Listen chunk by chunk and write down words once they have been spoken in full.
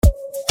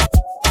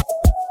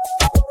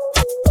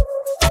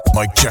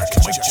Mic check.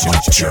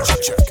 Mic check.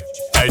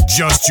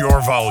 Adjust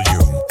your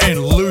volume and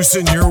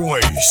loosen your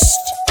waist,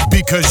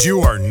 because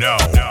you are now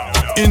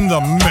in the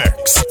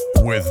mix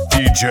with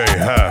DJ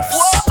Hef.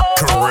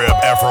 Carib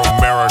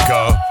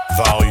Afro-America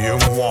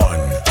Volume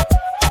 1.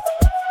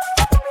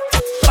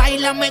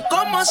 Báilame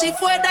como si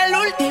fuera la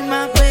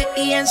última vez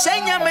y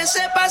enséñame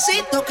ese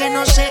pasito que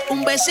no sé,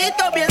 un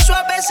besito bien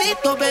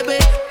suavecito, bebé.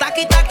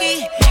 Taqui,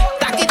 taqui,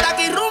 taqui,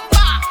 taqui, rumba.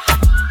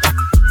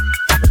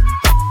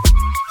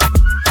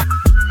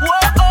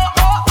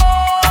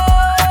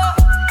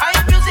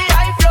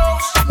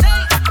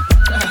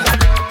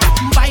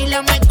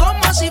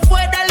 Como si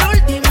fuera la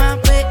última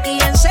vez y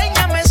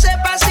enséñame ese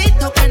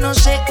pasito que no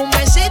sé, un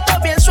besito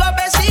bien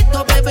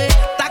suavecito, bebé.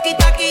 Taqui,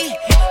 taqui,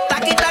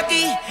 taqui,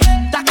 taqui,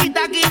 taqui,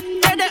 taqui.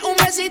 Tienes un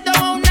besito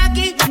o un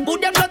aquí,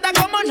 Buria explota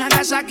como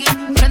Nagasaki.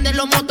 Prende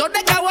los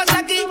motores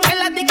Kawasaki, en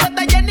la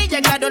discota Jenny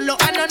llegaron los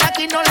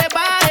Anunnaki. No le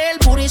baje, el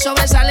booty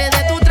sobresale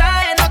de tu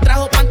traje. No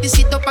trajo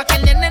panticito pa' que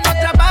el nene no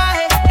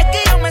trabaje. Es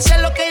que yo me sé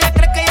lo que ella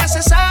cree que ya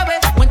se sabe.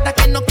 Cuenta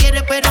que no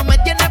quiere pero me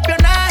tiene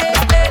espionaje.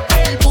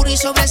 El booty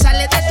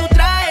sobresale de tu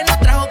traje. No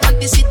trajo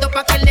panticito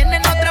pa' que el nene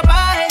no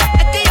trabaje.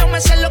 Es que yo me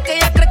sé lo que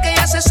ella cree que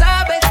ya se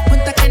sabe.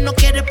 Cuenta que no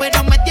quiere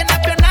pero me tiene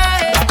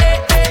espionaje.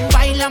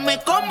 Báilame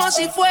como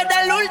si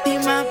fuera la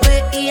última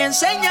vez y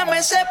enséñame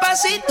ese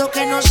pasito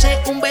que no sé,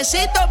 un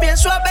besito bien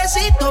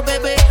suavecito,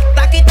 bebé.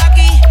 Taqui,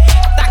 taqui,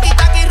 taqui,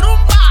 taqui, rumba.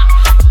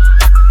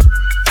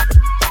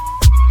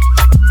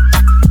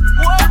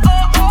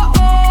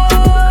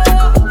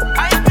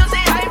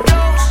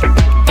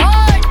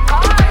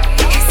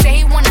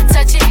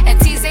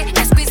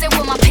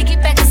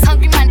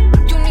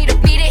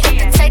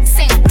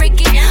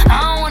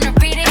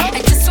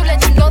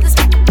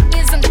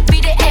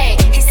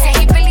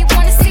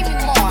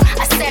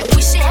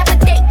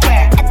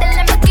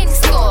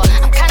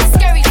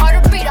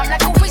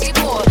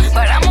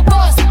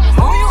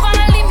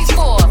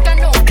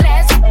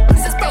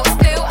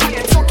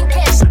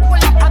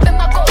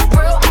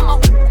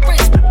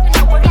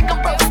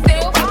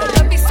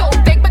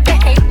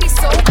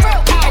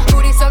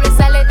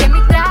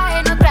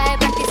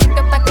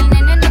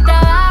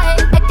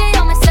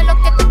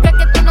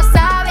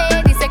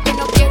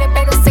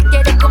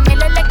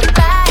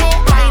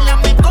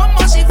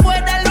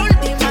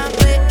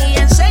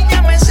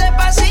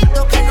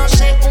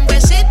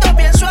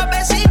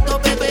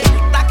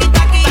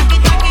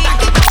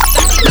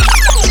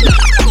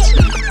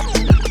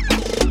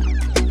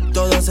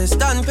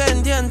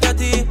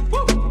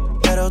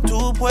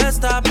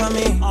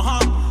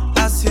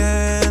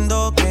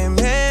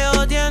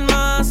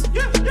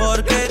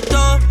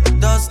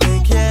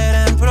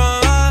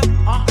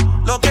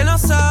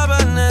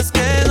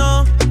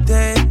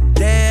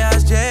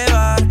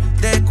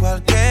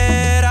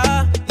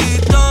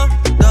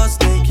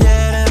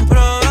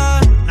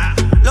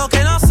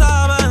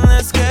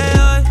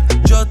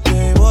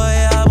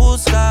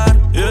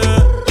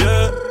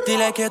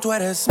 Que tú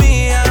eres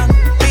mía,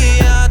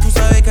 mía, tú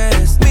sabes que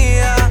eres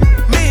mía,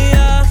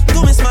 mía,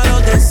 tú misma lo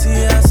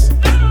decías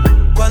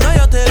cuando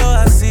yo te lo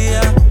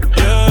hacía.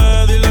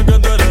 Yeah, dile que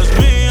tú eres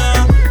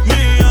mía,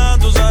 mía,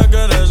 tú sabes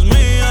que eres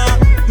mía,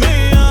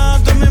 mía,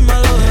 tú misma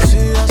lo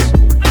decías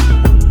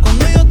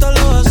cuando yo te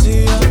lo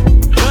hacía.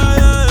 Yeah,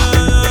 yeah,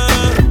 yeah,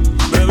 yeah.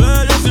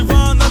 Bebé, yo soy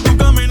fan de tu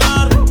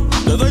caminar,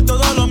 te doy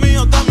todo lo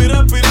mío hasta mi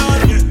respirar.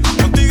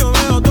 Contigo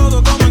veo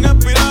todo como en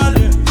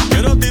espiral.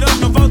 Quiero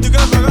tirarme foto y que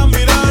se hagan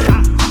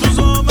mirar. Tus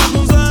ojos me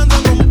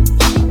concentran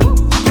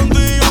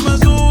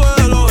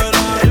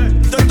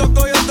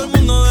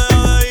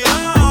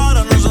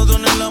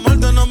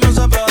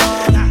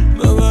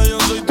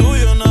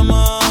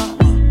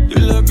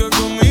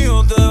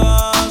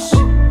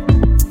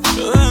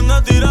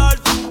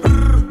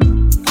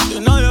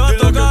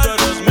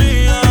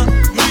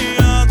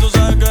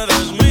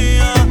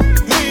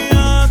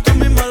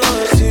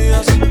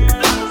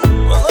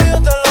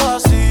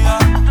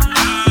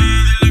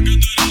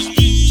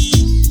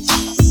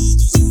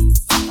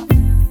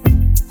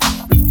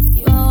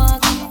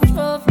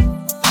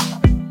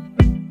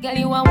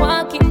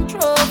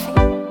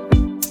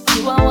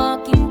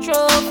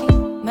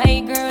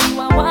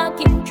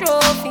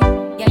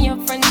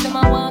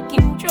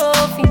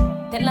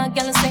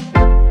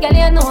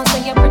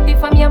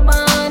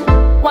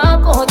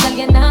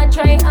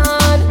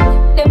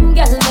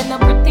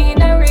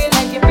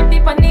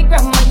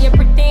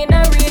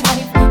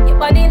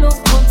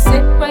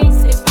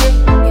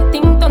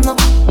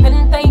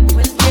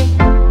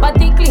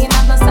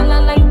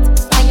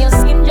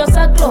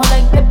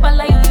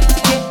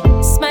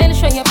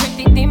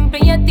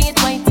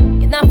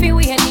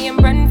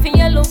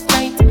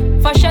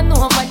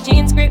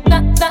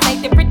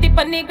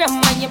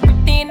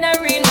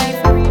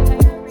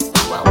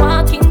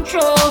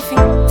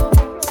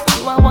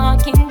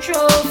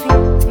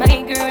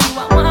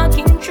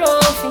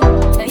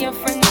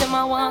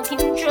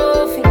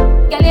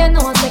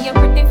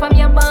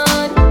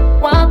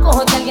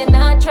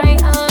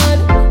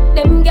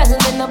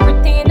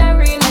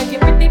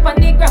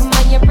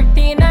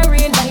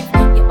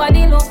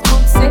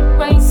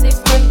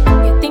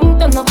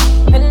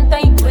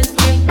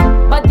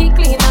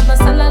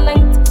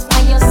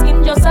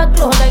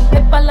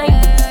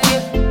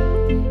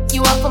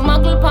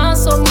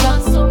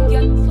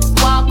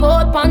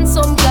up on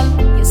some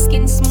girl. Your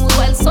skin smooth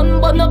while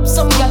sun burn up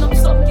some girl.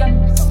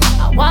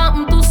 I want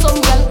 'em to some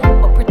girl,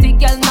 but pretty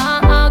girl nah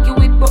argue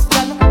with broke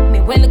girl. Me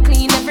well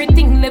clean,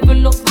 everything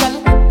level up girl.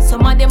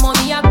 Some of them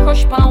money I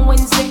crush on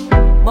Wednesday,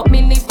 but me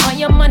live on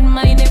your man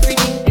mind every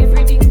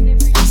day.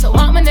 So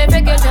I'm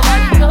never get your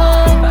body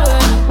cold.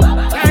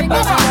 Never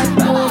get your body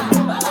cold.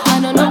 I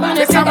don't know when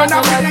it's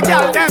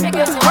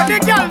What the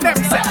girl them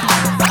say?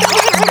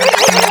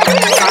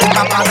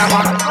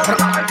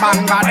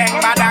 Bang badang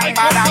badang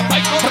badang.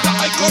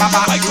 I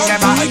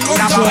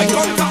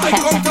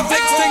come to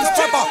fix things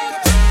proper.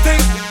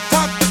 Tick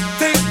tock,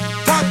 tick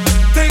tock,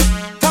 tick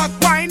tock.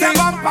 Wine the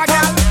bumper,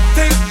 girl.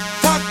 Tick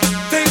tock,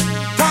 tick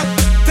tock,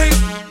 tick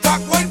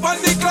tock. Wine on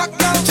the clock,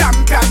 girl.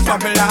 Champion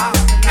bubbler.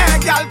 Hey,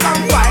 girl,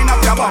 come wine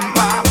up your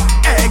bumper.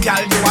 Hey,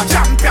 girl, you a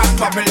champion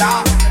bubbler.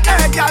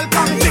 Hey, girl,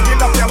 come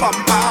jiggle up your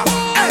bumper.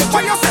 Hey,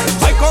 what you say?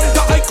 I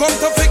come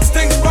to fix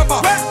things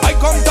proper. I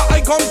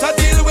come to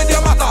deal with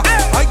your matter.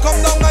 I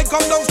come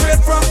down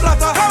straight from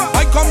platter.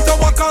 I come to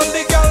walk all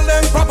the girl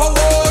them proper.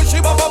 Oh, she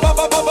bubble,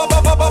 bubble, bubble,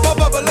 bubble, bubble,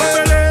 bubble, bubble,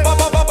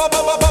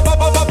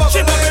 bubble, bubble,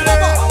 she bubble,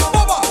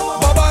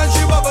 bubble,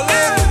 she bubble.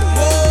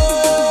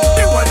 Whoa,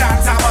 you a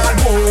dancer man.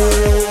 Whoa,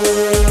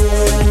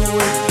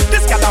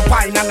 this girl a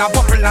wine and a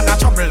bubble and a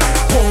trouble.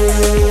 Whoa,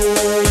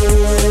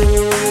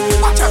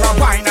 watch her a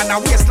wine and a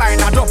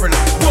waistline a double.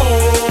 Whoa.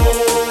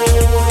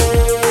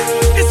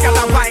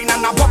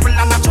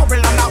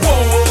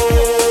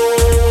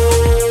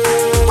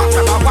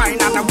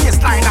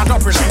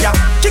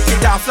 Kick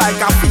it off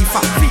like a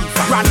FIFA.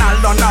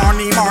 Ronaldo, nor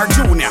Neymar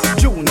Junior.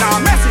 Now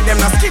Messi them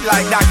no skid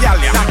like that gal.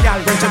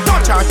 When she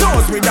touch her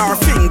toes with her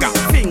finger.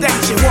 Then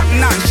she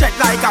walking and shake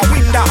like a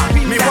window.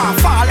 Me want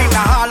fall in the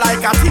hall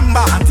like a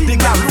timber. The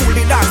gal rule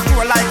the dance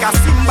floor like a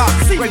Simba.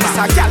 When it's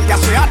a gal, yeah,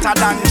 she hotter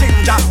than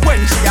ginger.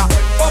 When she a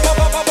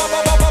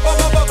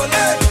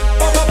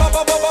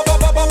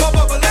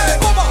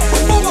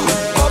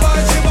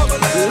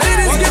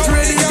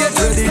ladies get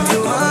ready to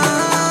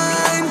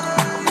wine.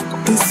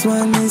 This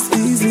one is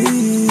easy.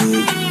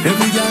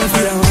 Every girl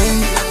feel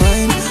wine,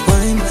 wine,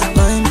 wine,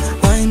 wine,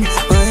 wine,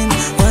 wine,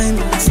 wine,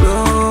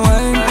 slow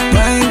wine,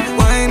 wine,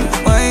 wine,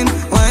 wine,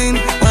 wine,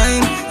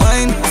 wine,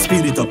 wine,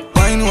 speed it up.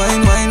 Wine,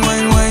 wine, wine,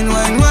 wine, wine,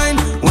 wine, wine,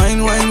 wine,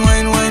 wine,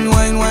 wine, wine,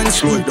 wine, wine,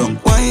 slow it down.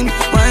 Wine,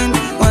 wine,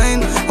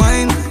 wine,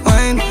 wine,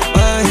 wine,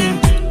 wine.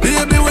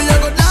 Baby, when you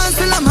go dance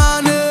till I'm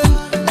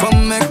morning, come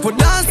make we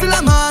dance till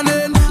I'm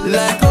morning,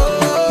 like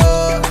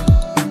oh,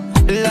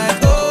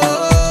 like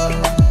oh,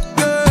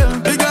 girl.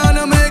 We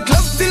gonna make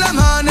love till I'm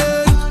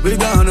morning. We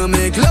gonna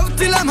make love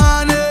till I'm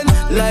morning,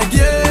 like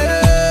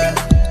yeah,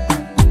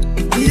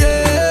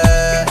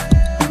 yeah.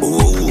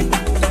 Ooh,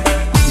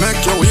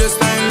 make your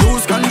waistline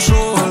lose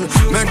control.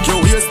 Make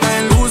your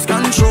waistline lose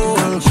control.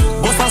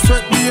 Bust a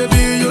sweat,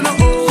 baby, you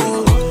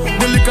know.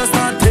 The liquor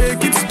start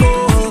take its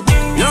toll.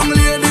 Young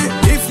lady,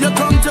 if you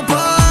come to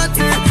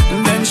party,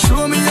 then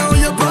show me how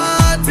you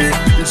party.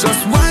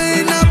 Just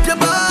wind up your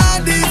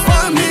body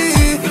for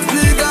me.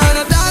 We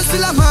gonna dance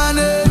till I'm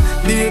morning,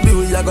 baby.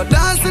 We are gonna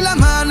dance till I'm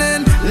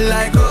morning,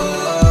 like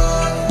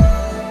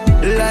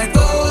like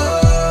oh,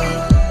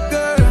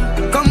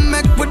 girl. Come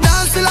make we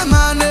dance till I'm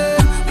morning.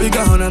 We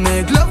gonna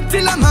make love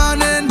till I'm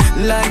morning,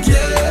 like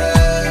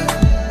yeah,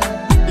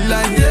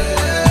 like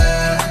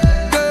yeah,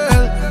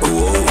 girl.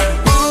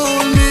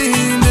 Hold me,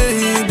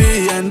 baby,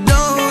 and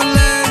don't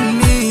let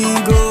me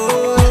go.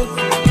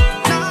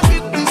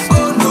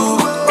 Oh no,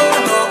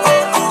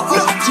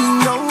 nothing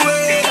no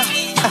way.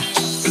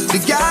 The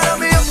girl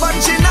me up when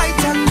she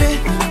night and day.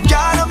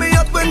 Girl me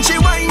up when she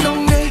wine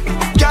on me.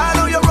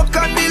 Girl, you rock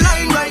on the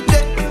line right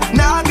there.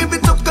 Now give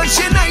it up 'cause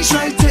she nice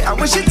right there. And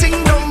when she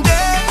ting down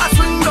there, I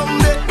swing down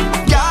there.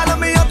 Girl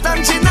me up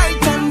and she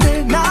night and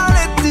day. Now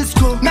let this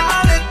go,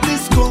 now let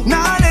this go,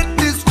 now let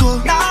this go,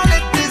 now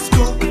let this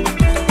go.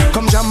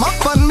 Come jam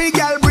up on me,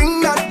 girl,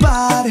 bring that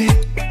body.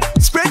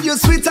 Spread your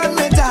sweet on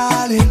me,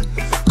 darling.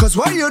 'Cause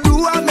what you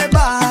do, I'm me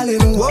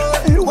balling.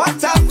 Whoa,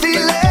 what a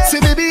feeling. Say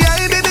baby,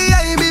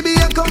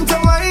 I come to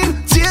wine.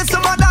 Chase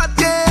some of that,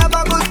 yeah, have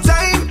a good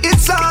time.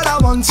 It's all I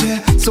want, yeah.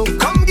 So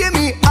come give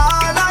me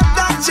all of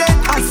that,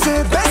 yeah. I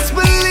say best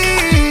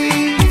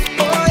believe.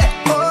 Oh yeah.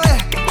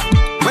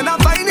 When I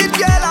find it,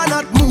 girl, I'm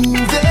not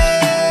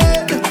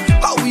moving.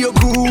 How you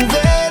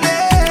grooving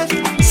it?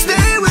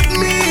 Stay with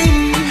me.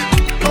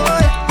 Oh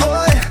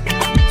yeah.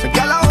 So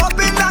girl, I'm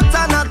hoping that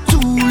I'm not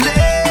too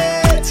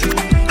late.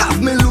 Have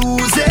me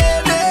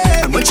losing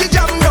it. When she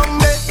jam down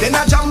there, then I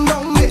jam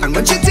down there. And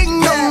when she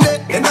ting down there,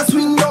 then I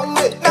swing down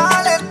there.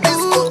 Now let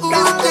this go.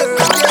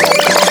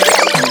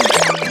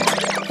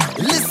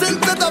 Listen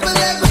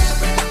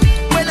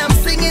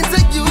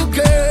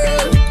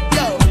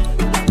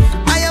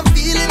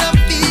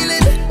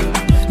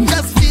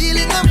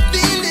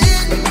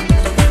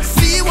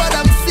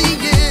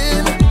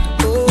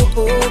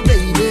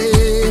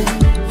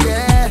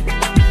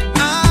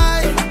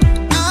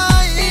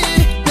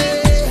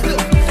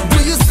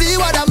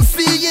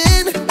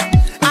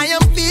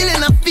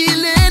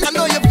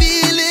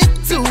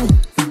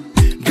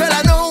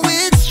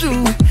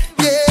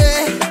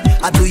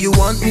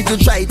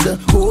try to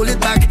hold it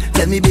back.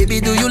 Tell me, baby,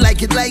 do you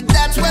like it like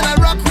that when I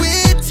rock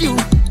with you?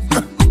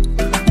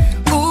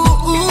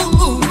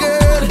 Ooh,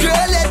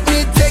 girl, let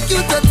me take you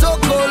to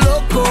Toco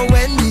Loco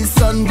when the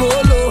sun go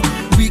low.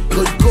 We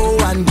could go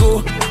and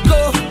go,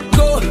 girl,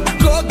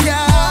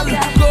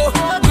 go.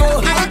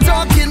 I'm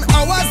talking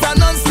hours and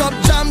non-stop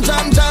jam.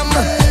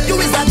 You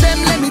is a gem,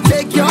 let me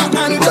take your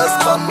hand, just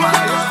come on.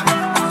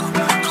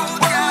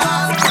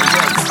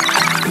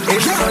 In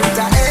front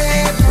of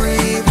everybody.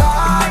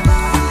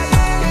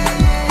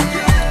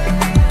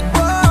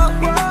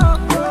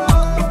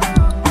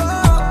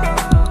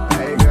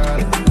 Hey girl,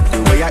 the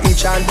way I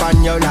each hand pan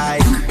you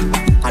like,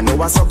 I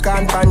know I suck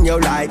and pan you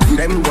like.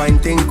 Them go and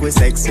think we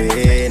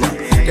sexy, nah.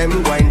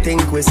 Them go and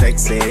think we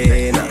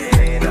sexy, nah.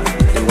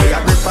 The way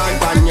I grip and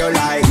pan you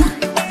like,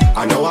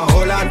 I know I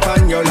hold and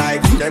pan you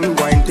like. Them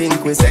go and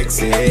think we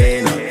sexy,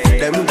 nah.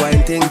 Them go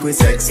and think we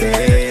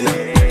sexy, nah.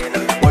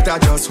 But I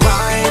just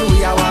whine,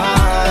 we are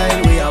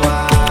wine,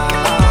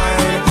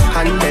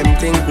 and them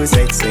think we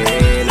sexy,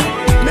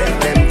 nah. Make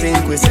them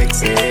think we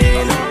sexy,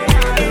 nah.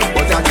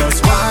 But I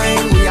just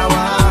whine, we are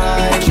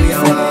wine,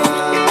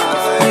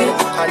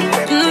 and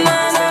them think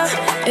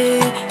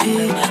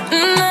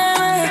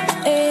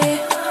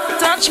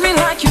touch me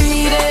like you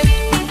need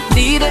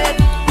it.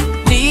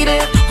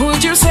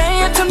 Would you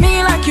say it to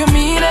me like you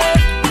mean it?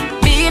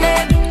 Mean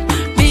it.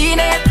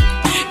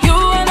 You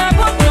and I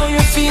both know you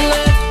feel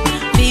it.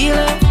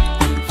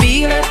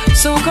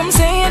 So come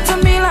say it to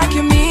me like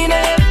you mean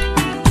it.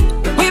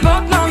 We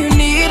both know you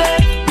need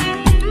it.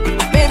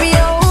 Baby,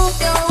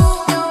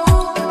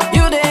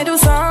 you did do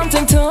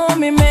something to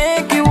me,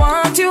 make me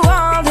want you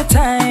all the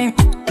time.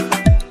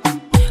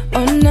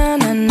 Oh, na.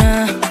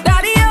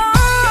 Daddy,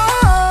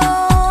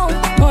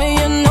 boy,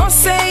 you know,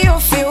 say you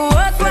feel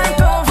worth like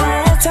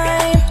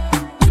overtime.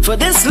 For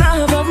this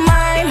love of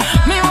mine,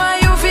 me why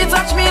you feel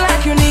touch me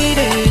like you need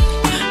it.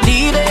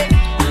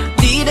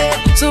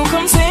 So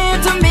come say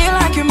it to me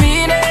like you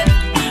mean it.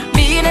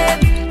 Mean it.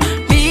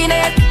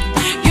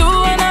 You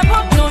and I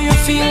both know you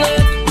feel it.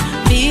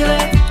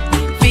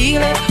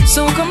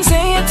 So come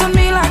say it to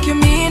me like you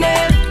mean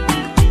it.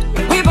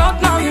 We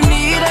both know you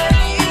need it.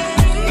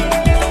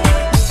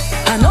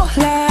 I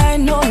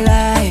no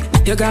lie.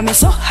 You got me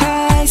so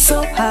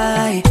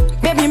high.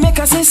 Baby, make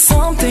us say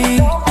something.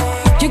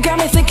 You got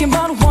me thinking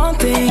about one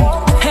thing.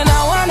 And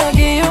I wanna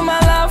give you my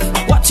love.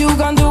 What you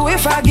gonna do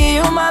if I give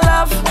you my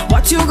love?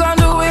 What you gonna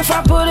do if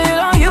I put it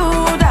on you,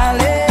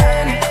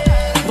 darling?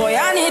 Boy,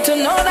 I need to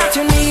know that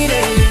you need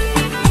it.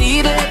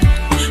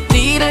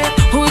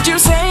 Would you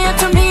say it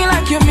to me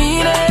like you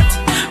mean it?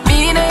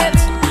 Mean it.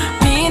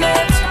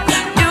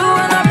 You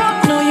and I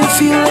both know you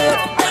feel it.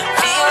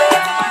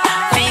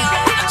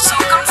 So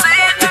come say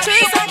it to me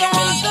like you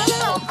mean it.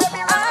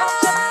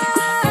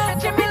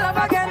 Give me love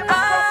again.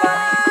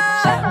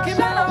 Give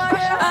me love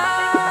again.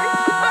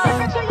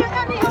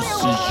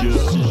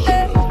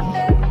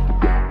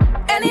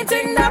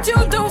 Anything that you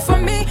do for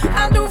me,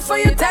 I'll do for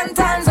you 10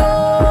 times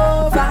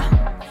over.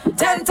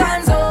 10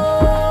 times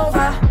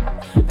over,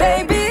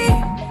 baby.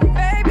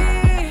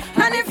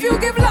 And if you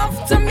give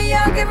love to me,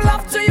 I'll give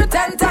love to you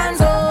 10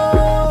 times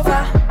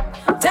over.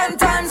 10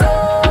 times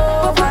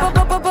over,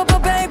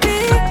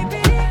 baby.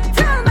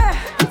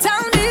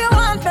 Tell me you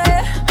want me.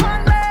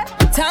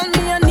 Tell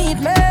me you need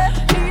me.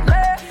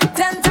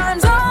 10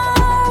 times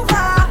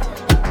over.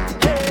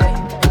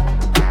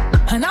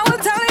 And I will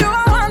tell you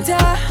I want ya.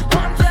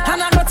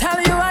 And I will tell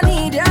you I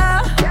need ya.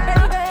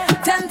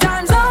 10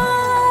 times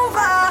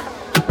over,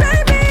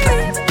 baby.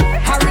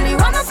 I really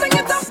wanna sing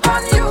it up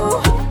on you.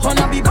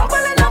 Wanna be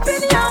bubbling up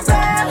in your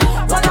bed.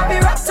 Wanna be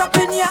wrapped up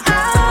in your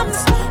arms.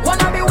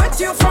 Wanna be with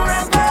you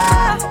forever.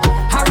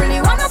 I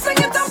really wanna sing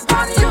it up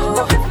on you.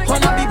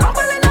 Wanna be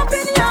bubbling up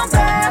in your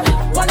bed.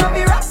 Wanna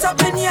be wrapped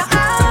up in your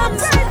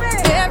arms.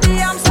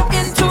 Baby, I'm so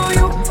into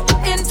you.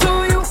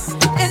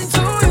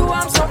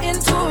 I'm so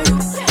into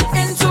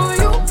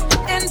you.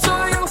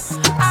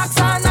 Ask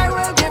and I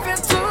will give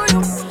it to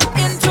you.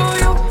 Into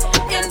you.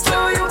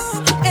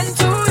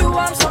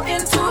 I'm so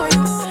into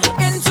you.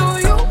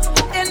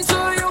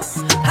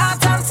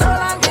 Heart and soul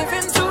I'm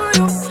giving to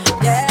you.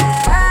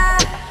 Yeah.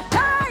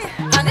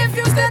 And if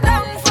you stay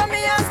down for me,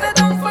 I'll stay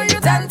down for you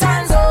 10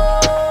 times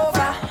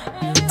over.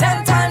 10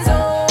 times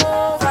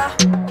over,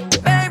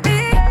 baby.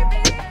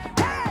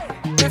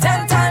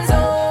 10 times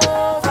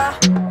over.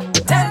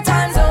 10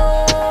 times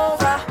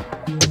over.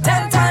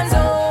 10 times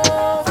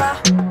over.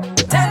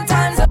 10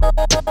 times over. 10 times over.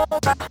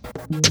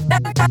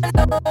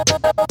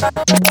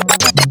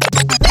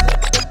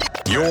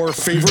 Your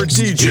favorite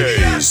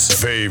DJ's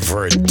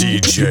favorite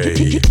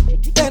DJ.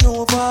 Bend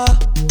over,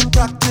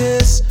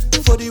 practice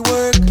for the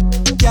work,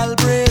 gal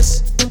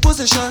brace,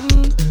 position,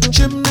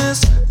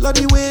 gymnast, love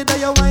the way that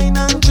you whine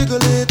and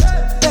jiggle it.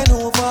 Bend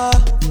over,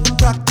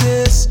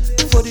 practice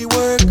for the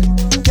work,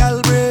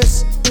 gal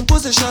brace,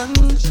 position,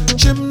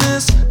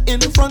 gymnast,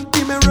 in front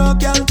the mirror,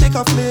 gal take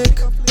a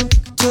flick.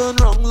 Turn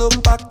round,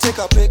 look back, take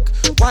a pic.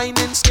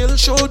 Whining skill,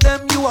 show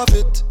them you have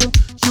it.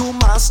 You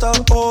master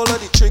all of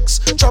the tricks.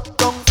 Drop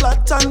down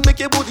flat and make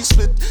your booty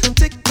split.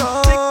 Tick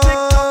tock, tick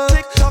tock,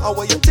 tick tock. How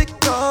are you tick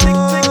tock?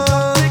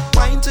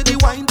 Wine to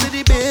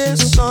the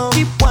bass song.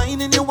 Keep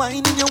whining your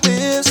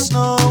waist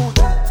now.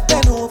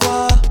 Bend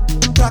over,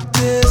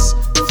 practice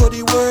for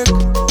the work.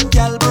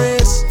 Gal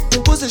brace,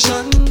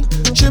 position,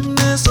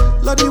 gymnast.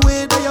 Love the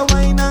way that you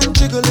whine and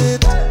jiggle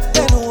it.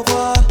 Bend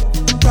over,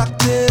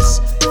 practice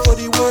for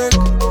the work.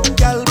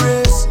 Gal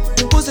brace,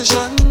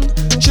 position,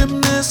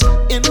 gymnast.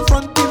 In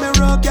front the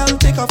mirror, gal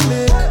take a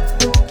flick.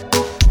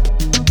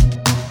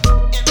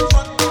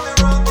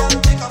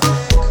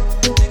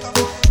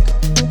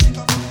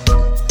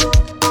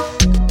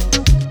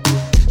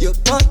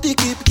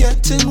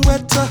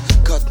 Wetter,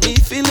 got me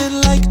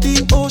feeling like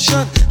the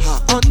ocean.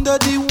 Under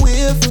the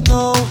wave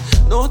now.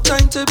 No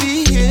time to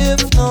behave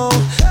now.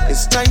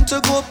 It's time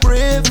to go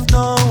brave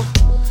now.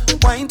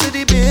 Wine to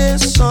the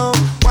bass song.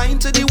 Wine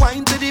to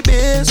the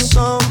bass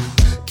song.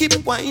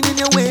 Keep whining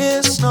your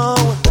waist now.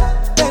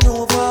 Bend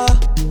over,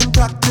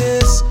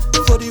 practice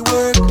for the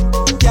work.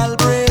 Gal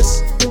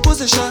brace,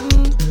 position,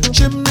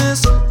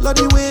 gymnast. Love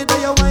the way that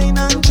you whine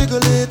and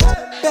jiggle it.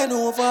 Bend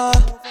over,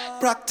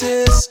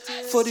 practice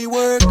for the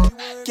work.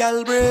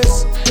 Gal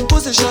brace,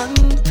 position,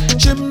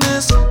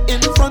 gymnast.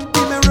 In front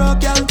the mirror,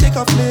 gal take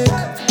a flick.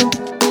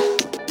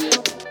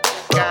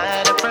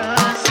 Gotta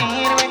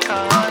proceed with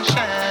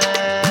caution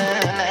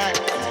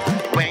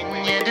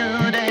when you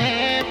do the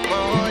hip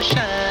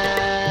motion.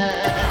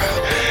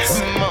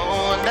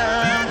 More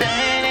love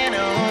than an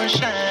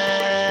ocean.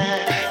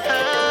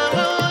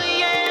 Oh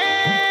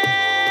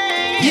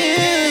yeah. You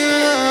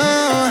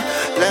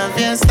love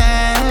your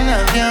style,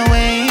 love your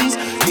ways.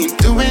 Keep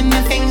doing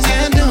the things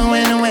you're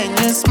doing. When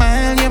you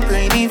smile, your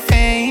pretty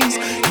face.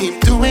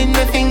 Keep doing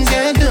the things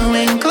you're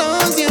doing.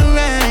 Close your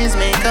eyes,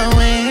 make a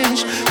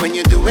wish. When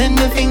you're doing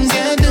the things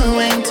you're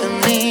doing to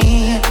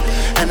me.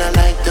 And I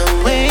like the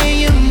way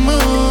you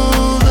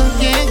move.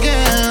 Yeah,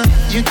 girl.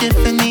 You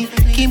giving me,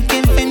 keep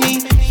giving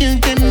me. You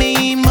give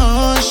me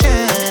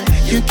emotion.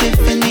 You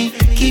giving me,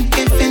 keep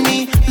giving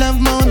me. Love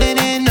more than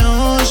an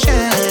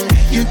ocean.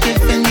 You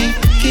giving me,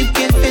 keep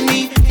giving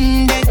me.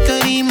 That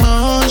good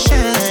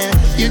emotion.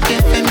 You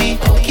giving me,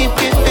 keep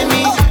giving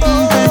me.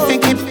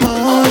 Perfect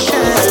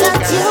emotion.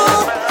 That's you.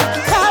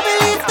 Can't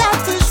believe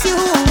that is you.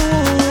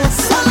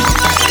 So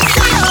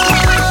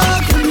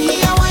give me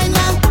a wine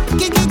now.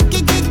 Give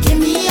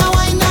me a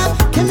wine now.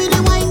 Give me the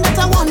wine that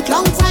I want.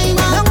 Long time,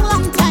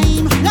 long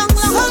time.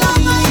 So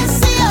long I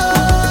see you.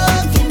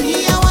 Give me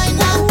a wine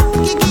now.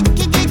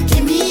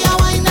 Give me a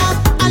wine now.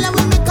 And I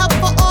will make up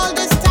for all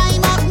this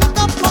time. Make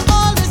up for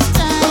all this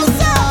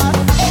time.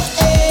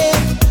 Hey,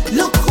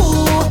 look who.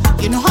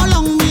 You know how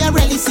long me I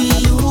really see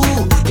you.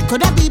 It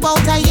could have been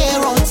about a year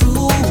or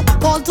two.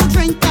 Call to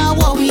drink now,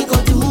 what we go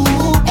do?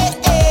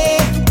 Hey,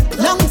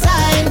 long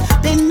time.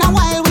 Been a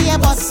while we a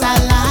bust a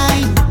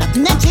line.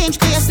 Nothing that changed,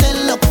 'cause you still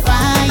look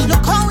fine.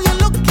 Look how you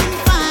looking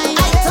fine.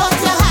 I thought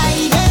you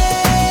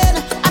hiding.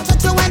 I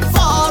thought you went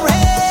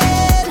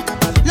foreign.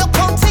 Look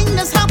how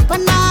things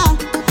happen now.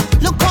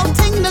 Look how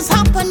things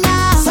happen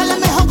now. So let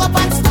me hug up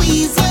and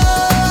squeeze you.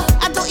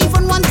 I don't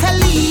even want to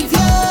leave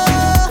you.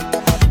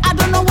 I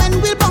don't know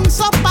when we'll bounce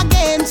up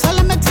again. So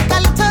let me take a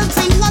little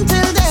thing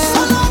until then.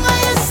 So long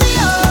I see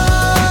you.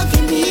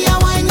 Give me a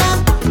wine now.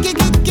 Give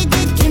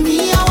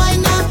me a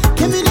wine now.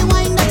 Give me the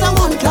wine that I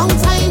want. Long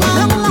time,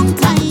 long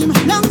time.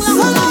 So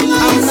long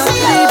I I'm not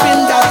see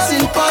leaving, you. that's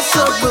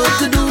impossible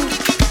to do.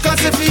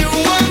 'Cause if you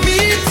want me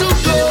to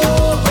go,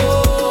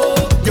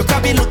 you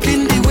can't be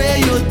looking the way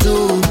you do.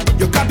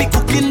 You can't be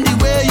cooking the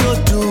way you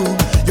do.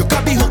 You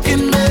can't be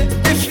hooking me.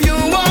 If you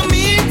want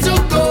me to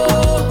go,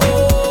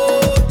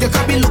 you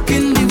can't be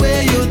looking the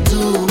way you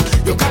do.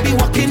 You can't be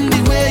walking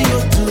the way you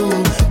do.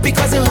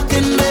 Because you're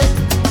hooking me.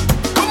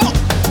 Come on.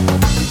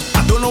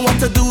 I don't know what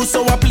to do,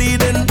 so I'm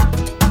pleading.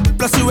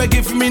 Plus you ain't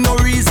give me no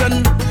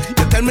reason.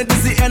 You tell me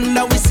this the end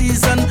of we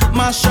season.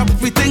 Mash up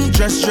everything,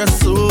 dress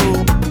so.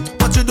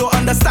 But you don't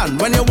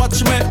understand when you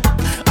watch me.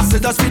 I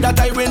said just with that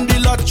I win the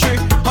lottery.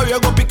 How you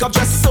go pick up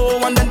just so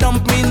and then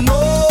dump me? No,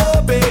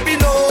 baby,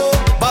 no.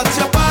 But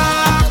you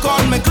pack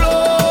on me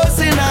clothes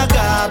in a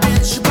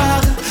garbage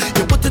bag.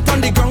 You put it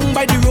on the ground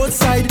by the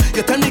roadside.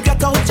 You tell me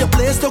get out your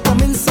place to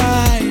come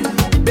inside.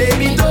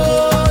 Baby,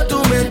 don't do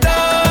me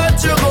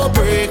that. You go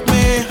break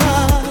me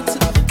heart.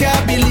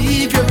 Can't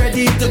believe you're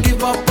ready to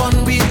give up on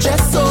me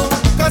just so.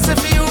 'Cause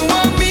if you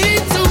want me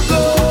to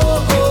go,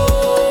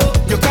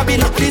 you can't be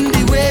looking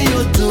the way you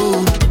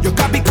do. You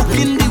can't be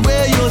cooking the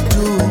way you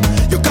do.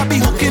 You can't be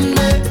hooking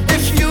me.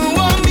 If you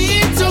want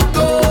me to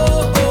go,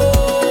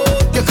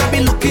 you can't be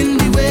looking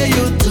the way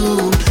you do.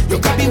 You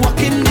can't be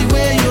walking the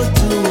way you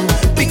do.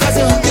 Because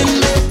you're hooking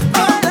me.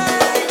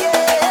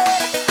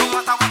 No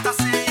matter what I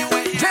say, you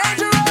ain't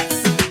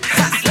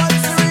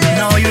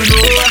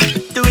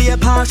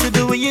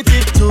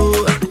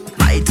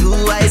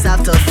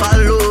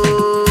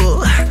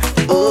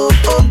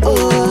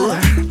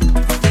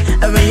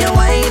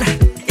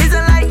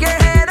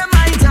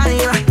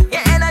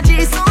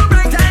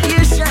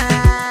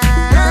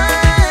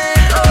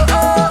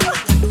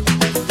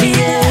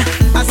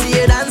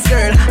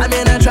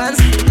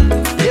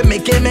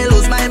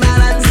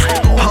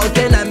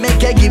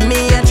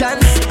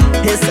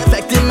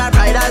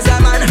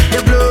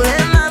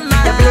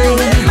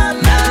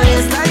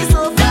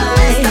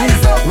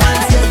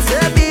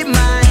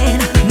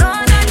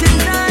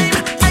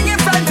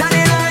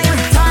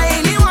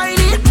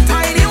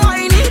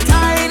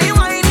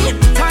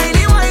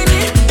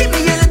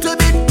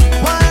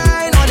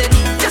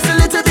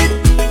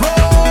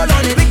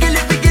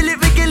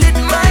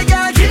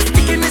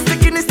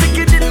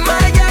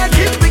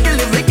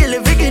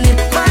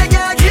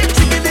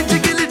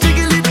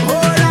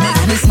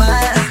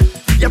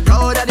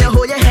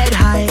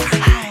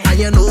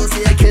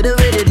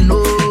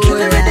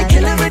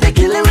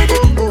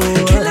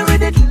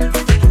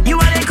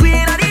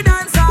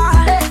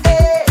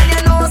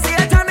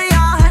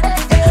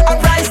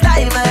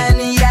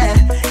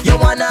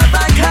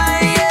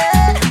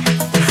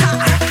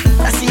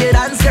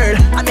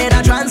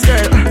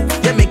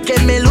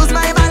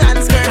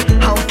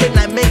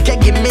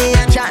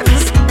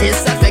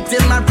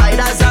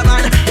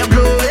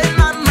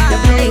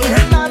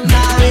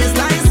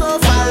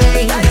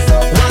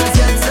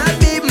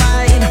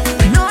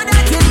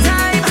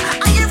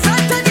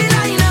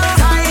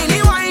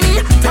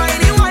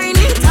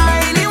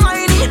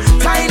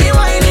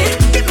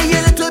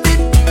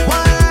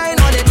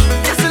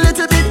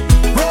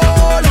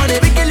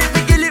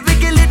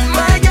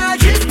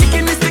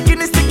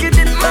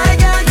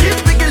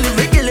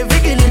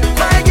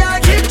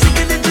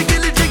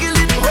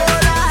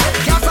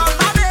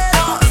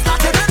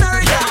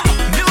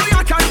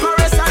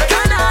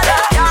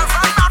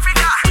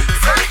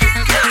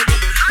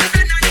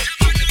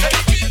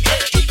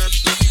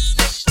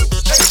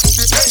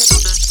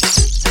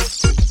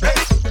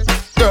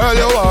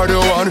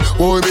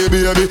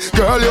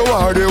Girl, you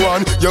are the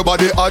one. Your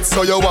body hot,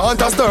 so you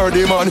want a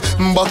sturdy man.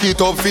 Back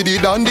it up for the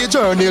down the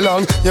journey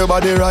long. Your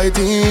body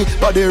righty,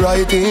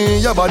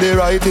 your body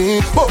righty.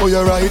 Oh,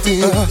 you're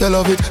righty. You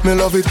love it, me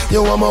love it.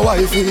 You want my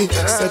wifey.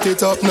 Set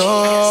it up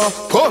now.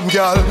 Come,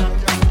 girl.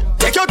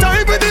 Take your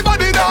time with the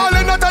body,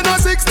 darling. Not on a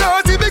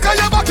 6:30 because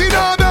you're back in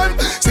a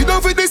bend. Sit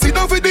down for this, sit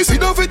down for this,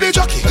 sit down for the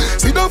jockey.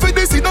 Sit down for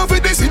this, sit down for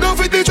this, sit down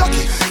for the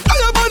jockey.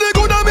 Your body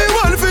good and me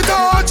want to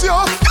touch you.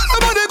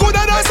 Your body good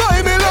and that's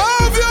why me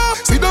love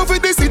you. Sit down for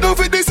this, sit down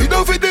for this, sit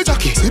down for the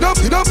jockey. Sit down,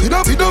 sit down, sit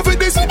down, sit down for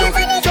this, sit down for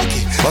the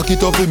jockey. Back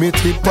it up with me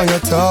tip on your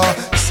tar.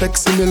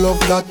 Sexy me love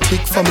that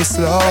tick for me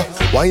slaw.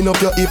 Wind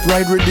up your hip,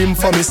 ride rhythm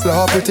for me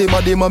slaw. Pretty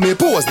body mommy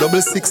pose,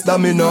 6 that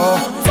me know.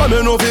 For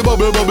me know fi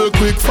bubble bubble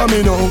quick for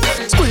me now.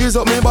 Squeeze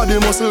up me body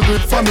muscle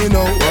grip for me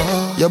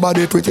now. Your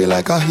body pretty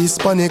like a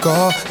Hispanic.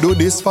 Do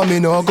this for me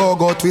now,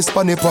 go twist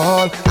for me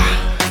Paul.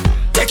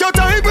 Take your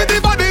time with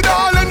the body,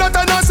 darling. Not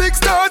on a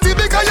 6:30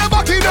 because you're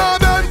back in a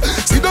bend.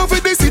 Sit down for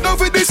this, sit down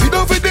for this, sit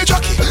down for the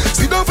jockey.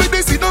 Sit down for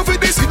this, sit down for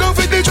this, sit down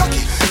for the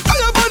jockey.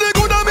 Your body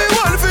good and me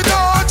want to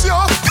touch you.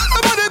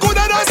 Your body good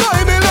and that's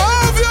why me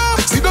love you.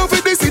 Sit down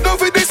for this, sit down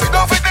for this, sit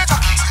down for the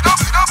jockey. Sit down,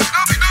 sit down, sit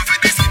down, sit down for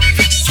this.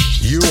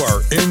 You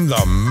are in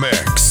the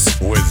mix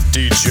with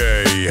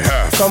DJ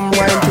Hef. Come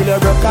wine till you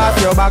broke off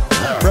your back,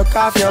 broke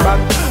off your back,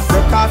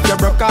 broke off your,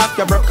 broke off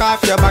your, broke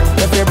off your back.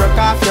 If you broke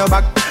off your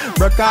back,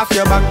 broke off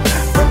your back,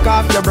 broke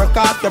off your, broke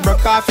off your,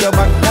 broke off your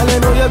back. Girl, you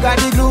know you got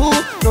the glue,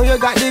 know you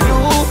got the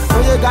glue,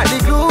 know you got the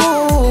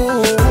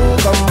glue.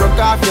 Come broke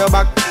off your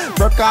back,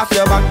 broke off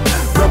your back,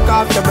 broke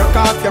off your, broke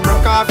off your,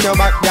 broke off your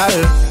back,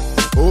 girl.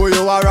 Who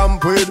you are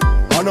ramp with?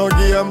 On a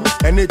game,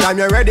 anytime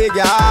you're ready,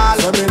 girl.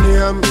 So me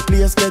name, the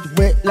place get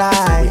wet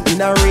like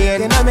in a rain.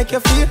 Then I make you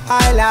feel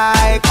high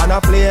like on a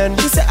plane.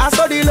 She say I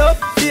saw the love,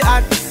 the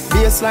art,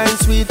 baseline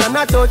sweet and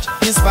I touch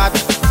the spot.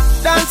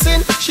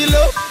 Dancing, she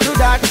love do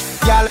that,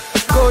 girl.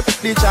 Go to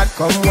the chat,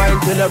 come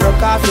wine till you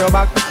broke off your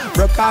back,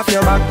 broke off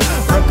your back,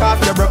 broke off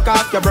your, broke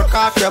off your, broke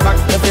off your back.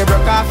 If you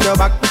broke off your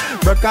back,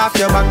 broke off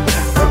your back,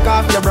 broke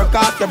off your, broke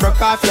off your,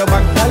 broke off your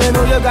back. Girl, you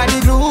know you got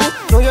the glue,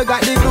 know you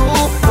got the glue,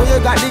 know you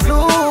got the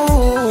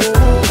glue.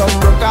 Come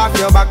broke off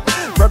your back,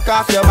 broke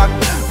off your back,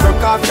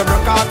 broke off your,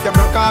 broke off your,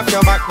 broke off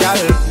your back, girl.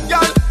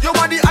 Girl, your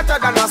body hotter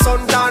than a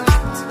suntan.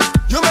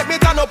 You make me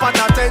turn up at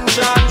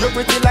attention. You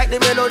pretty like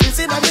the melodies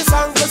in the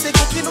song. Just say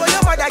cooking when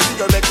your mother give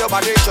you make your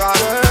body strong.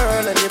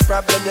 Girl, any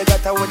problem you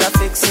got, I woulda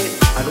fix it.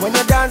 And when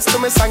you dance to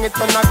me song, it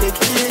on a big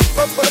hit.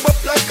 Up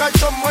like a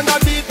drum on a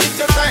beat. It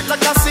you tight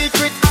like a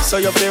secret. So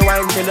you feel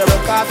wine till you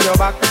broke off your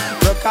back,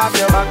 broke off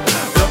your back,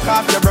 broke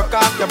off your, broke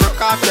off your, broke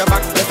off your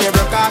back. If you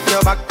broke off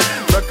your back,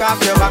 broke off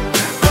your back,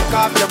 broke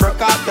off your, broke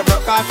off your,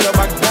 broke off your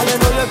back. Girl, you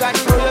know you got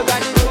it, know you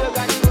got it, know you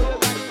got it.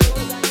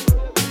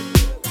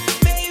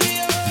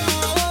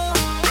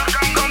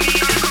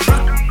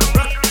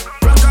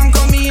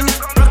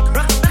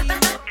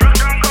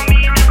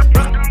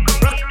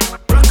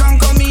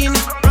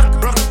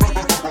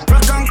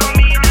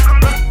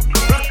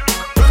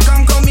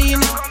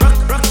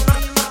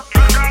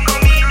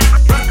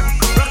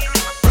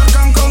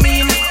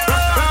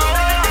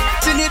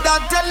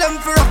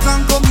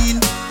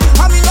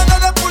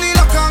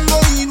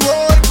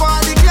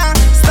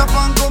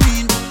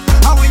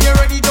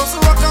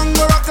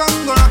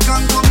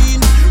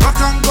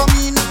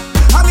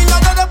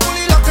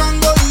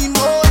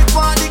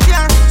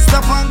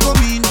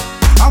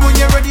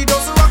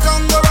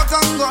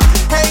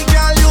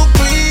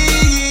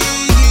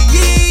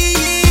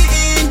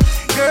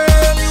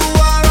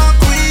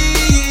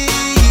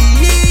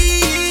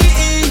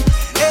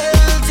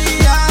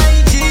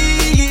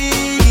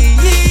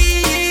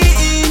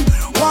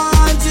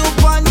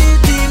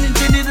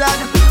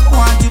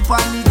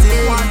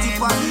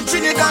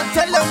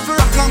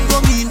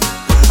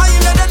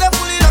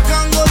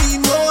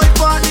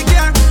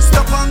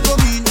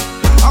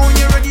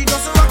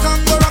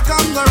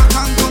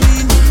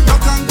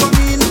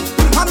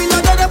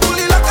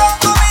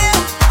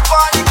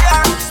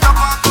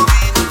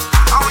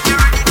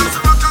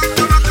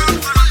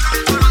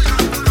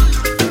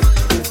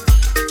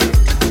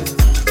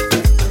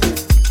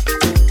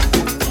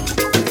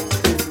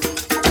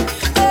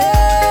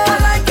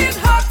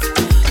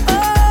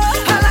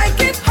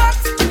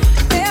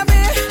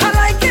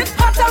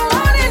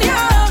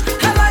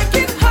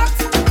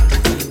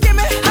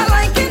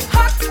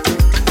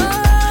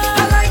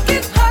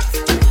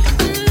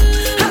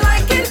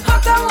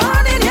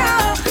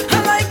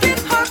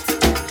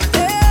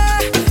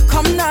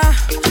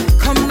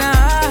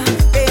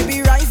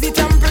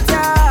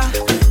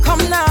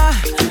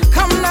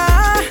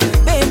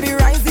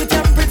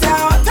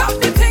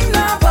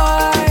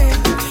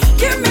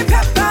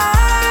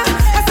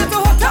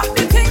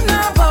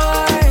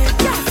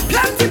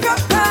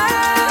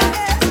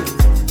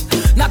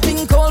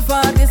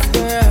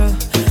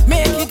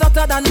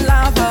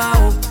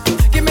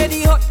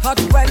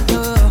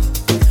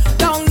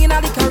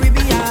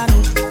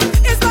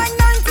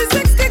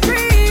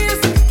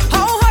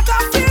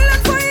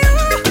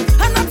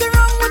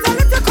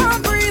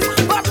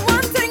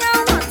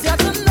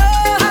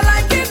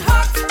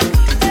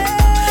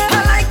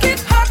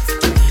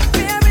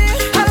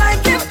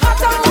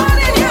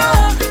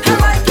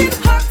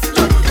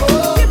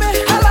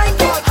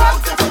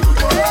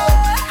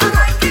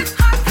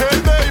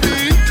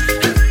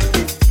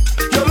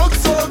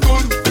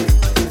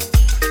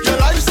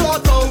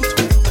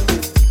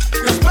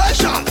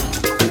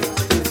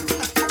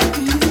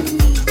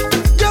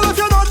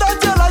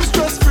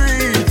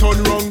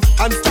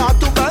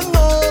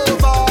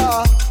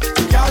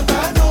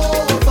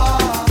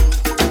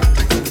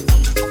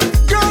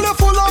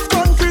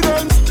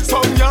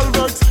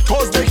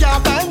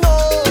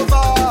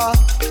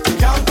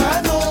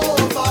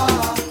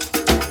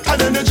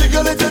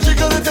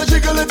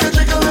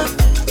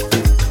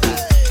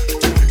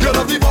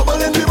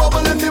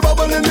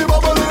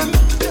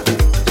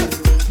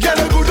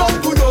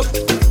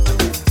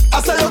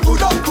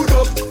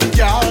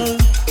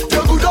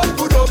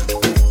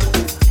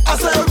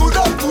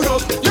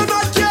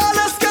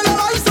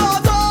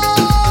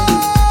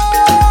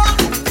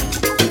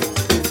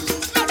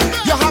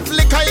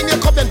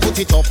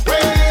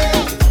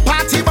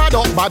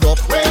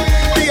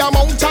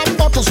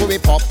 we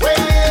pop.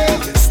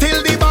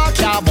 Still the bar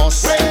can't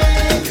bust.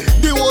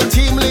 The whole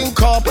team link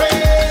up.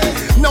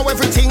 Now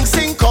everything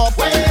sync up.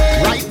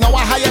 Right now we're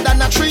higher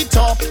than a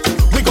treetop.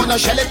 We gonna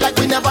shell it like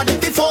we never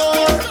did before.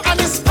 And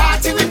this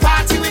party we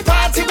party we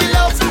party we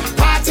love.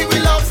 Party we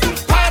love.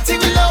 Party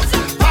we love.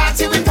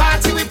 Party we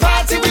party we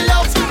party we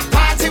love.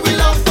 Party we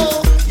love.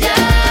 Oh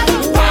yeah.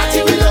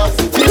 Party we love.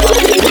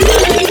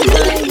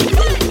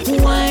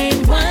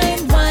 Wine,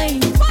 wine, wine.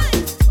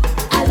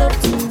 I love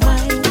to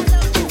wine.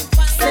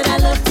 Said I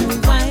love to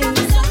wine.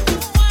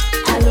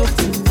 I love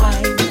to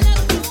wine.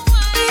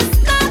 It's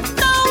not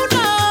no.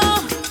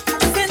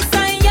 Since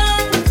I'm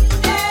young,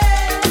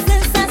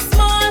 since I'm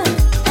small,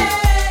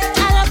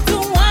 I love to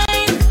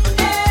wine.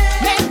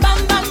 Make bam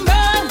bam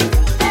roll.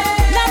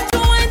 Not to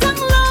wine down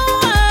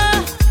lower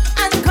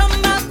and come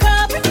back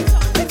up.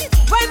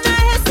 When I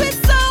hear sweet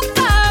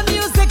soca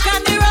music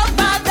and the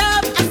rubber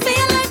dub, I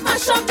feel like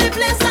mash up the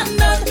place and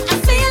done. I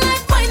feel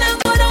like wine and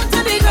go down to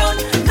the ground.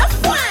 Enough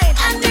wine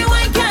and the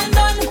wine can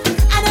done.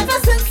 And ever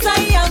since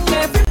I'm young,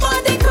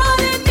 everybody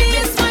calling me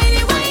Miss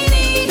Whiny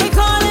Whiny. They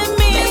calling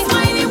me Miss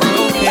Whiny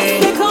Whiny.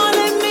 They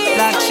calling me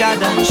Black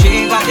Shadow,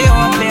 she got the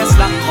whole place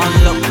locked. One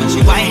look when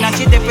she whine and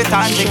she dip it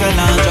and jiggle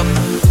and jump.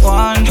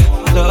 One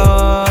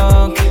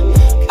look,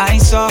 I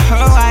saw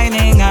her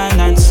whining and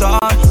that's all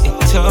it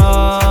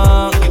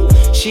took.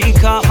 She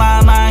caught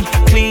my mind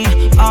clean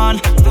on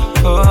the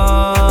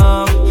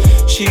hook.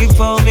 She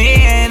pulled me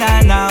in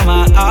and now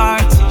my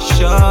heart is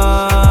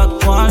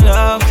shook. One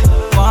look,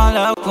 one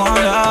look, one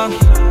look.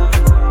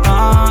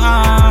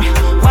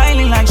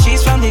 Whining like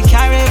she's from the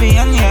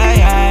Caribbean, yeah,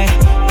 yeah.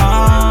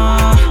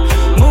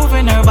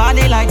 Moving her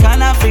body like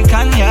an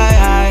African, yeah,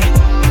 yeah.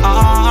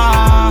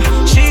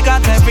 She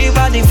got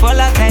everybody full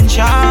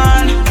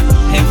attention,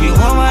 every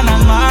woman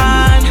and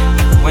man.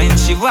 When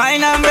she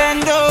whine and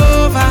bend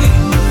over,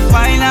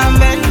 whine and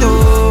bend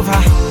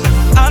over,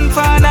 and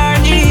on her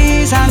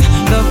knees and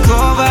look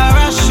over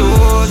her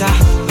shoulder.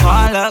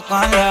 One look,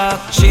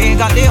 she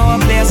got the whole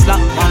place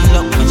locked. One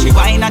look, when she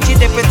whine and she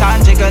dip it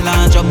and jiggle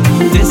and jump.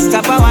 This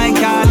type of wine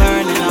can't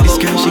learn in a This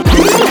girl she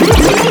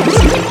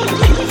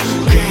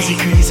crazy,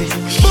 crazy.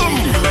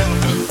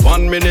 Boom.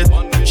 1 minute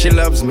she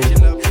loves me,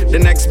 the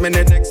next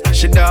minute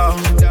she down.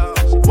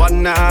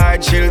 One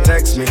night she'll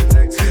text me,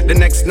 the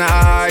next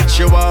night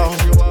she won't.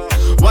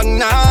 One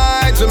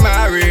night we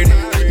married,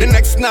 the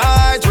next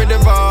night we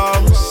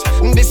divorced.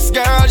 This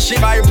girl she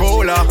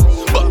bipolar,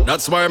 but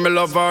that's why me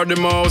love her the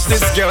most.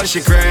 This girl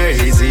she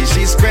crazy,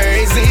 she's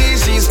crazy,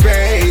 she's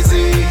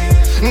crazy.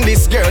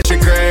 This girl she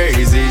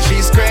crazy,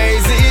 she's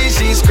crazy,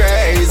 she's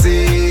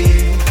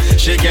crazy.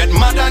 She get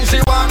mad and she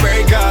want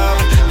break up,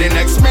 the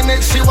next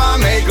minute she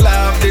want make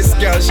love. This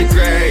girl she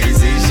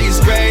crazy, she's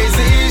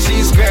crazy,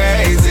 she's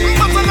crazy.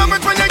 But I love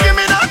it when you give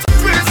me that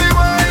crazy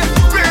wine,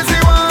 crazy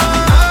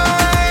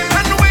wine.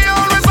 And we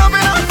always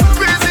having a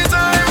crazy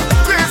time,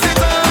 crazy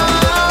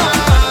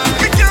time.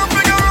 We can't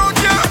figure out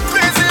your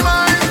crazy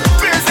mind,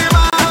 crazy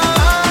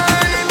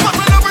mind. But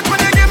I love it when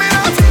you give me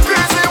that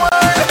crazy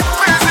wine,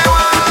 crazy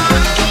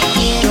wine.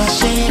 Quiero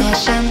hacer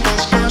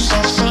bastantes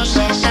cosas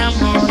sin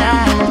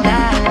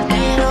enamorada.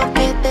 Quiero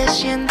que te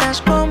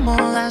sientas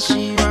cómoda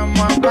si vamos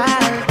a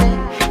parte.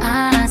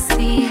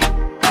 así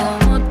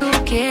como tú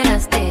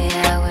quieras. Te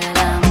hago el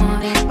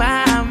amor y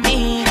Pa'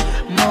 mí,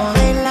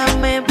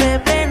 modélame,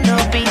 bebé, no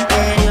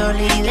interior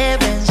y de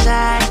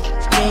pensar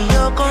que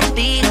yo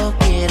contigo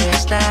quiero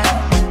estar,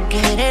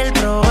 querer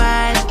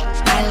probar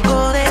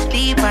algo de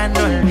ti para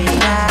no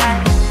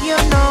olvidar. Yo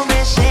no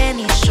me sé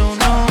ni su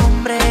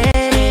nombre,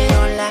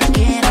 pero la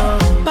quiero.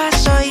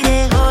 Paso y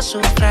dejo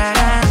su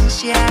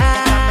fragancia,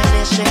 me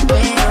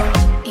desespero.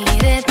 y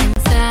de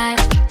pensar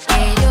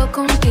que yo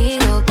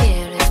contigo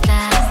quiero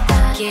estar.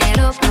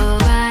 Quiero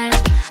probar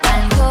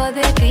algo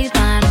de ti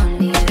para no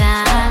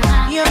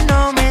olvidar. Yo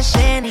no me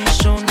sé ni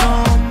su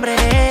nombre,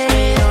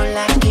 pero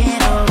la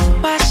quiero.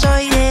 Paso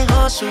y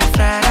dejo su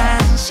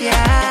fragancia,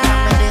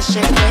 me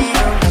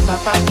desespero.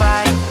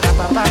 Rapapapay,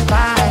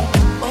 rapapapay,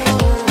 oh,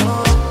 oh,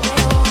 oh.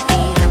 Y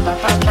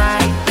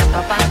rapapapay,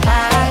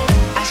 rapapapay,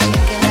 así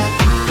que la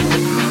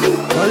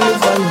Only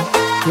fire,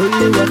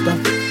 only water,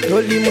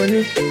 only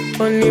money,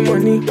 only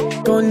money,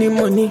 only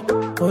money,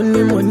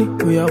 only money.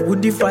 We are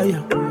wood the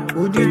fire,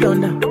 wood the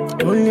thunder.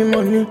 Only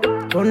money,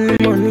 only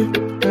money,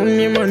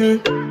 only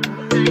money.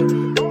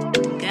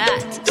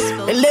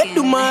 And let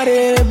the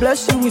mare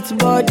bless you with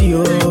body,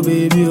 oh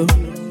baby. Oh.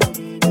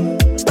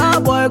 Star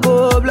boy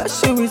go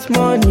bless you with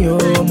money,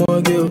 oh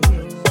my girl.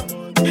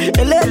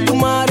 And let the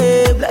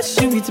mare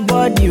bless you with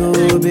body,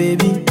 oh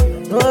baby.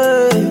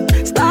 Oh,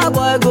 star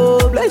boy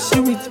go bless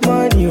you with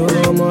money,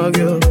 oh my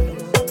girl.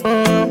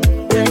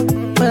 Yeah,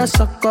 when I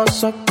suck up,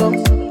 suck up,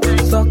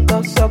 suck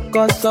up, suck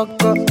up,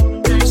 suck up,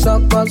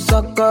 suck up,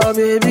 suck up,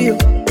 baby.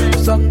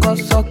 Suck up,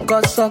 suck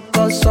up, suck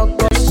up,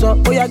 suck up, suck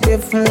up. Oh yeah,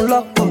 give him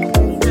lock up.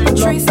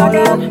 Trees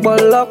again.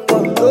 Lock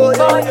up. Oh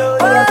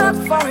Work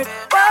for it,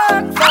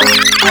 work for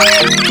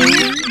it.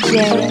 DJ.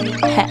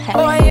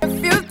 Boy,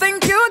 if you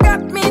think you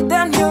got me,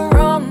 then you're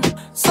wrong,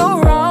 so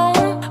wrong.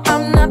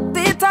 I'm not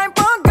the type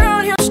of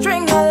girl you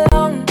string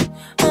along.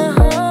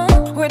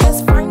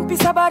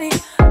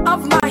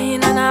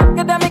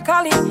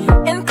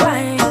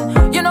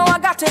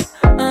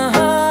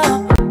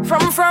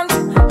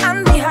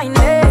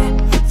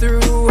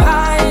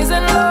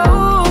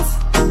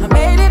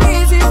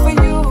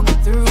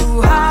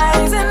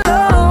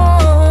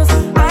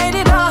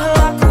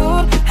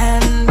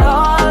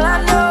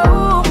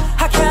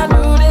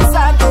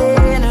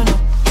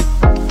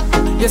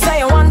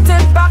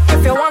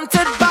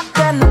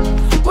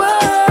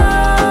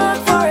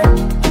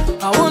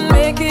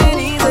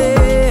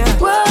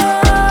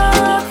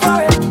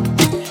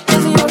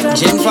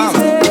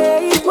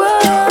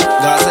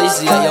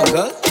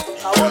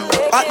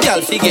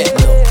 fi get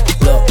low,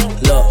 low,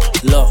 low,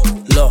 low,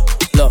 low,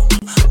 low.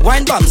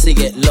 Wine bam fi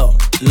get low,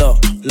 low,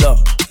 low,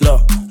 low,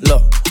 low,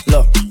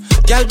 low.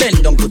 Girl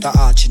bend down, put a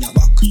arch in your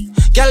back.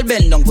 Girl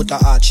bend down, put a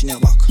arch in your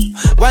back.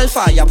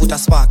 Wildfire, put a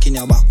spark in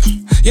your back.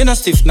 You no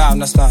stiff now,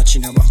 no starch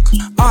in your back.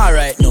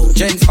 Alright now,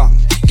 Jen fam,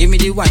 give me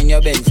the wine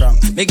you bend from.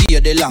 Me give you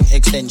the long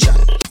extension.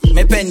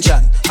 Me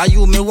pension, and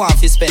you me want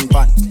fi spend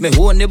pan. Me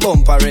own the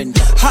bumper rent.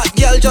 Hot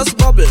girl just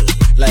bubble,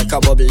 like a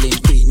bubbling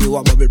queen. You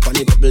a bubble pon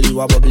the bubble,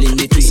 you a bubble in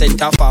between.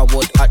 Center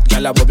forward, hot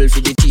girl a bubble for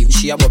the team.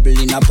 She a bubble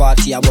in a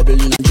party, a bubble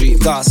in a dream.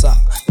 Gaza,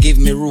 give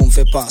me room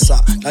for passer.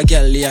 The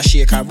girl a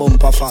shake her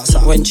bumper faster.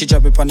 When she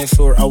drop it on the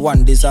floor, a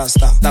one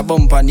disaster. The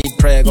bumper need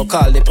prayer, go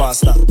call the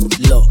pastor.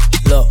 Low,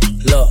 low,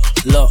 low,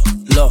 low,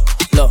 low,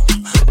 low.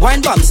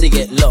 Wine bombs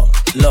get low,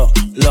 low,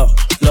 low,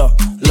 low,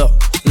 low,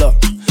 low.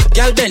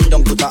 Girl bend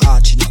down, put a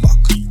arch in your back.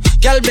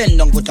 Girl bend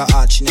down, put a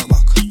arch in your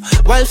back.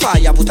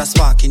 Wildfire, put a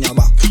spark in your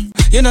back.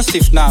 You no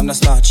stiff now, no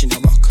starch in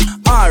your back.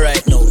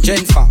 Alright now,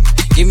 Jen fam,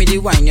 give me the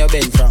wine you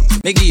bend from.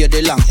 Me give you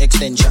the long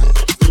extension.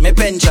 Me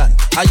pension,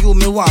 and you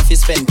me want fi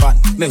spend pan.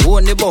 Me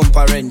own the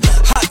bumper rent.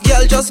 Hot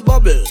girl just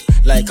bubble,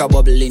 like a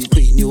bubbling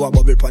queen. You a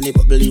bubble pon the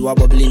bubble, you a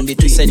bubble in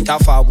between. Center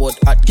forward,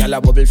 hot girl a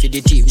bubble for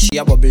the team. She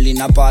a bubble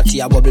in a party,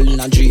 a bubble in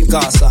a dream.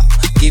 Gaza,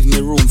 give me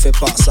room for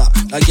passer.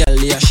 The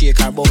girl a shake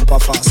her bumper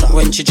faster.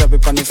 When she drop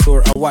it on the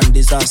floor, a one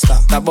disaster.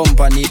 The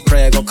bumper need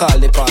prayer, go call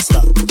the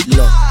pastor.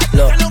 Low,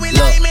 low, low,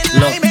 low,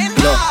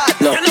 low,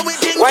 low.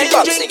 Wine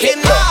up, sing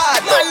it low.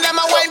 Man, them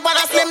a wine for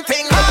a slim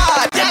thing.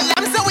 Hard. Tell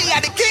them so we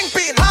are the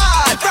kingpin.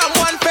 Hard. From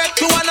one fed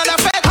to another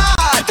fed.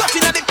 Hard.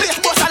 Touching at the place,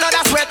 bust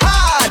another sweat.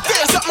 Hard.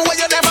 Feel something where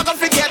you never gonna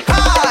forget.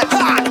 Hard,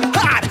 hard,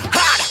 hard,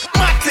 hard.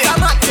 Mate, a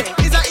mate,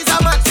 is a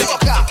mate.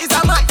 Is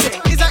a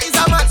mate, is a mate. Is a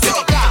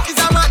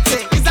mate,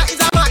 is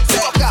a mate.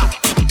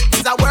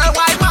 Is a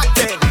worldwide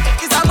mate.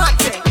 Is a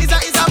mate, is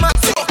a mate.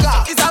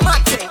 Is a mate, is a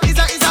mate.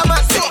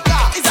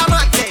 Is a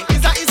mate,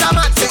 is a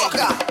mate.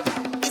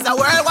 Is a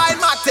worldwide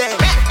mate. Them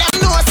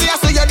know say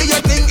so you do your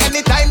thing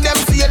anytime them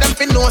see you them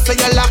fi know so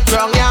you lock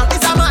wrong, yeah.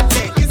 Is a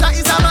mate, is a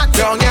mate.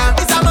 Wrong, yeah.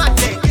 Is a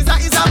mate, is a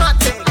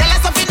mate. Tell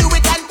us if you do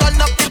it and turn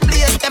up the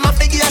place. Them a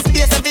figure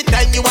space every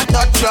time you a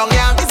touch wrong,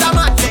 yeah. Is a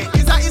mate,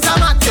 is a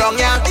mate. Wrong,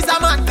 yeah. Is a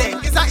mate,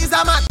 is a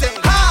mate.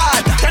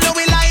 Hard. You know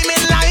we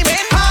liming.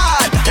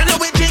 Hard. You know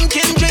we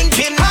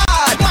drinking.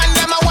 Hard. Man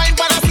them a wine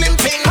for a slim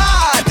thing.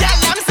 Hard. Tell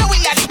them so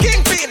we are the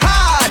kingpin.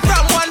 Hard.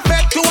 From one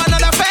fed to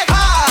another fed.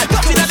 Hard.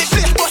 Touching at the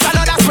place, bust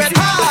another sweat.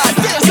 Hard.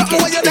 Feel something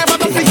where you never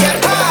gonna forget.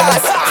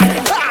 Hard.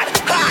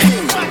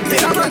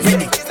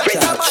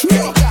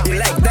 You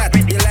like that,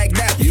 you like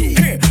that,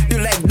 yeah. You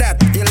like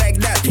that, you like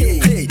that,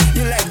 yeah. Hey,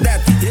 you like that,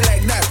 you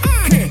like that.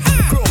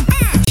 Chrome,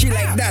 she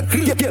like that.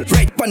 Girl,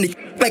 ride pon it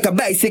like a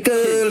bicycle.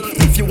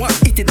 If you want,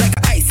 eat it like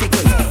a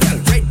icicle. Girl,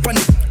 ride pon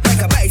it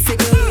like a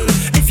bicycle.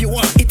 If you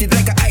want, eat it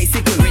like a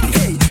icicle.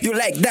 Hey, you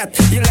like that,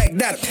 you like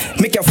that.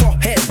 Make your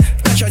forehead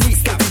touch your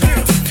kneecap.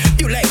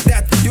 You like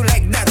that, you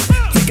like that.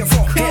 Make your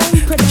forehead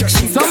touch your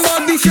kneecap.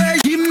 Somebody say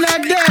him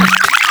like that.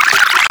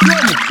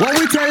 What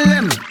we tell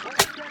them?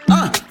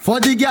 For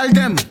the girl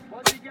them.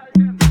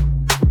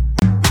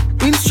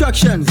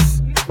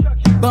 Instructions.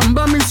 Bam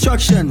bam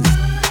instructions.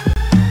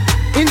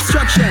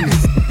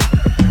 Instructions.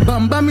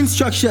 Bam bam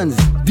instructions.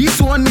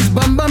 This one is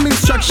bam bam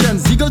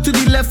instructions. Jiggle to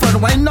the left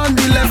and wine on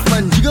the left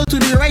man. Jiggle to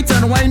the right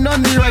and wine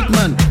on the right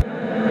man.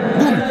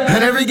 Boom.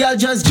 And every girl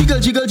just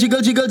jiggle flat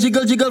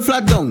down. Jiggle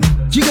flat down.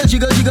 Jiggle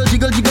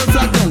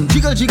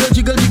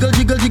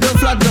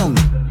flat down.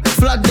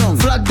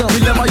 Flat down.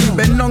 Whenever you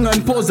bend down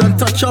and pose and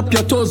touch up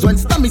your toes. When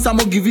Stammy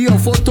Samo give you a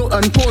photo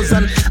and pose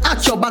and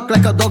arch your back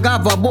like a dog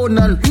have a bone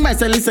and my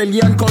Sally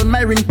and call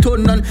my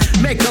ringtone and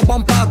make your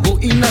bumper go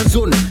in a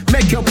zone.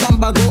 Make your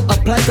bumper go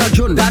up like a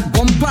drone. That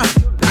bumper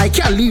I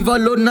can't leave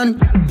alone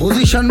and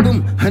position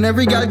boom. And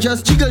every girl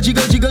just jiggle flat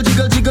down.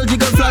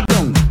 Jiggle flat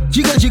down.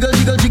 Jiggle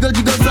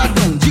flat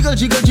down. Flat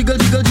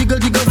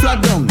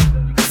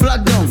down.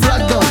 Jiggle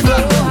flat down.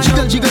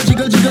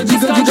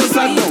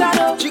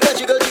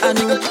 I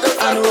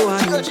know.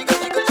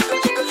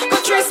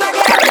 Patrice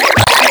again.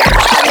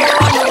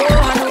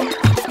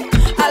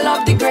 I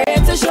love the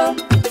greatest show.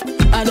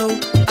 I know.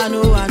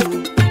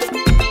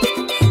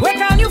 Where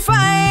can you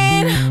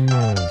find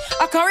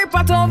a curry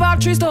pot over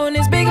 3 stone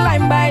is big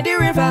lime by the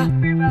river?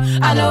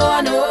 I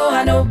know.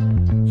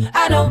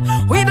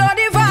 We don't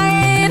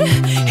divide.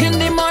 In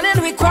the morning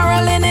we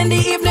quarreling, in the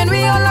evening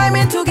we all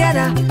liming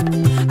together.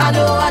 I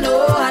know.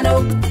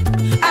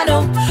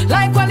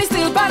 Like when the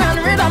steel pan and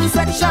rhythm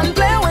section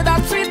play with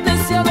that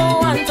sweetness, you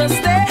don't want to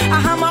stay. A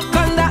hammock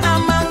under a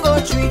mango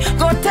tree,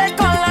 go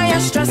take all your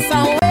stress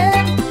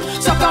away.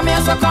 So come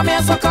here,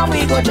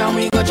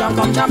 we go jam,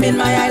 come jam in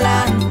my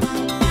island.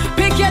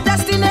 Pick your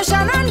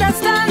destination,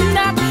 understand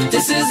that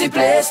this is the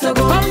place to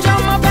go. Come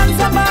jam up on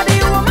somebody,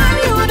 woman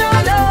you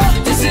don't know.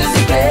 This is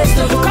the place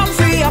to go. Come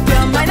free up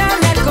your mind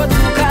and let go to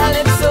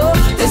Calypso.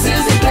 This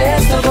is the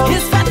place to go.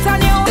 It's fat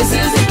on you. This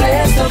is the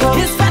place to go.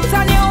 It's fat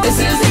on you. This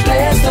is the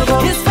place to go.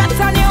 It's fat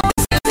on you.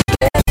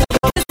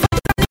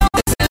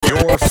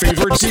 Your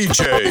favorite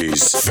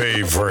DJ's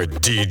favorite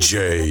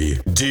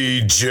DJ,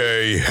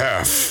 DJ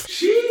Hef.